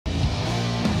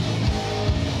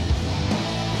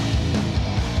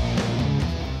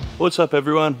What's up,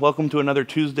 everyone? Welcome to another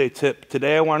Tuesday tip.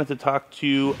 Today I wanted to talk to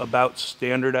you about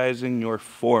standardizing your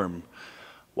form.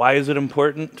 Why is it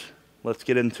important? Let's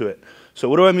get into it. So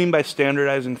what do I mean by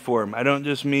standardizing form? I don't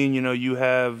just mean, you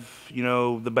have,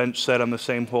 the bench set on the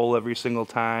same hole every single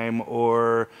time,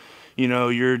 or,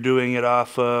 you're doing it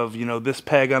off of, this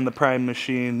peg on the prime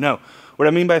machine. No. What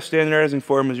I mean by standardizing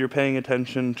form is you're paying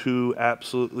attention to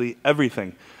absolutely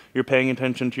everything. You're paying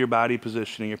attention to your body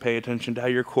positioning. You're paying attention to how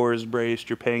your core is braced.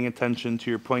 You're paying attention to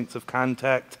your points of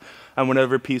contact on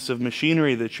whatever piece of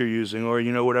machinery that you're using, or,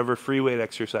 whatever free weight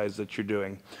exercise that you're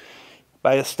doing.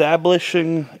 By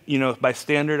establishing, by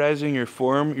standardizing your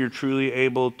form, you're truly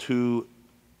able to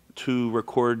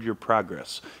record your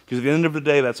progress. Because at the end of the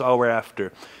day, that's all we're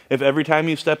after. If every time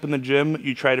you step in the gym,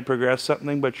 you try to progress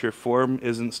something, but your form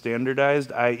isn't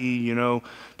standardized, i.e.,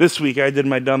 this week I did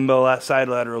my dumbbell side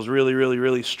laterals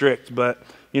really strict, but,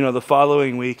 the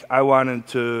following week I wanted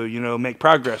to, make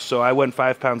progress. So I went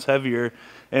 5 pounds heavier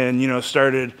and,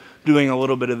 started doing a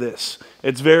little bit of this.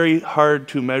 It's very hard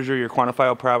to measure your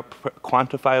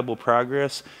quantifiable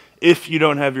progress if you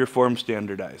don't have your form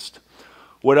standardized.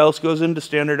 What else goes into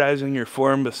standardizing your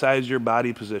form besides your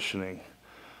body positioning?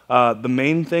 The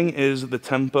main thing is the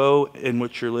tempo in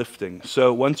which you're lifting.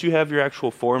 So once you have your actual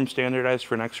form standardized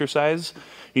for an exercise,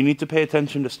 you need to pay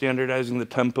attention to standardizing the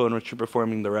tempo in which you're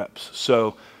performing the reps.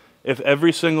 So if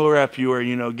every single rep you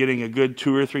are, getting a good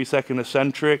 2 or 3 second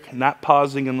eccentric, not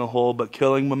pausing in the hole, but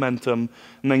killing momentum,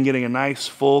 and then getting a nice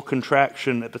full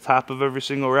contraction at the top of every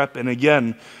single rep, and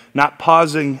again, not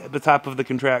pausing at the top of the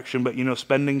contraction, but,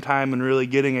 spending time and really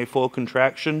getting a full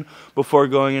contraction before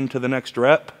going into the next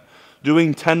rep.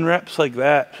 Doing 10 reps like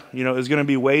that, is going to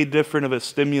be way different of a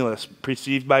stimulus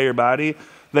perceived by your body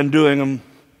than doing them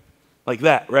like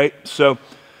that, right? So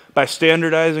by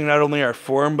standardizing not only our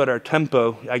form but our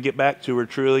tempo, I get back to we're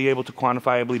truly able to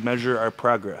quantifiably measure our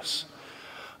progress.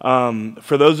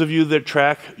 For those of you that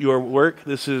track your work,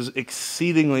 this is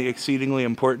exceedingly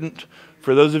important.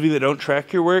 For those of you that don't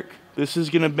track your work, this is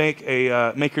going to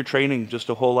make your training just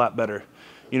a whole lot better.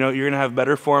 You're going to have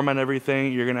better form on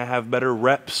everything, you're going to have better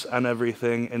reps on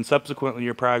everything, and subsequently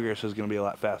your progress is going to be a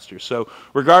lot faster. So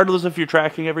regardless if you're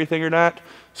tracking everything or not,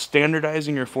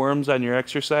 standardizing your forms on your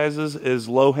exercises is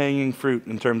low-hanging fruit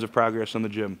in terms of progress in the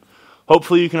gym.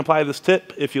 Hopefully you can apply this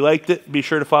tip. If you liked it, be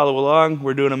sure to follow along.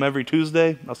 We're doing them every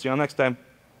Tuesday. I'll see you all next time.